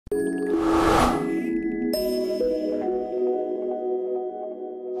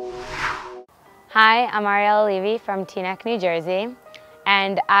Hi, I'm Ariella Levy from Teaneck, New Jersey,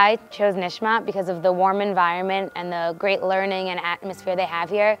 and I chose Nishmat because of the warm environment and the great learning and atmosphere they have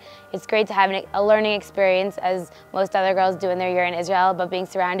here. It's great to have a learning experience, as most other girls do in their year in Israel, but being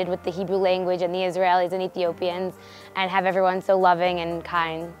surrounded with the Hebrew language and the Israelis and Ethiopians and have everyone so loving and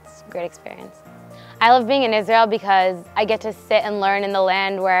kind. It's a great experience. I love being in Israel because I get to sit and learn in the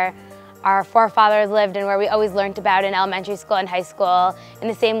land where our forefathers lived and where we always learned about in elementary school and high school, in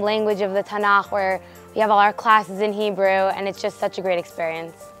the same language of the Tanakh, where we have all our classes in Hebrew, and it's just such a great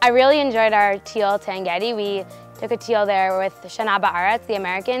experience. I really enjoyed our teal to En-Gedi. We took a teal there with Shana Ba'aretz, the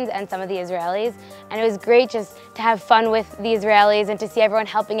Americans, and some of the Israelis, and it was great just to have fun with the Israelis and to see everyone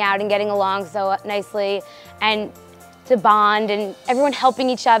helping out and getting along so nicely, and to bond and everyone helping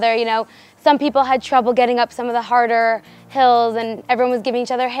each other. You know, some people had trouble getting up some of the harder hills, and everyone was giving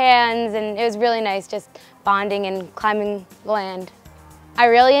each other hands, and it was really nice just bonding and climbing the land. I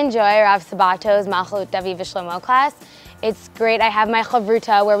really enjoy Rav Sabato's Malchut David V'Shlomo class. It's great. I have my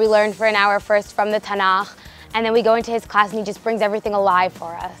chavruta where we learn for an hour first from the Tanakh, and then we go into his class and he just brings everything alive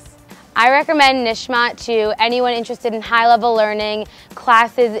for us. I recommend Nishmat to anyone interested in high-level learning,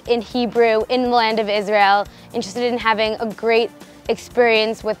 classes in Hebrew in the land of Israel, interested in having a great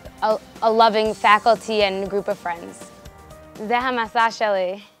experience with a loving faculty and group of friends. זה המסע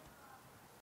שלי.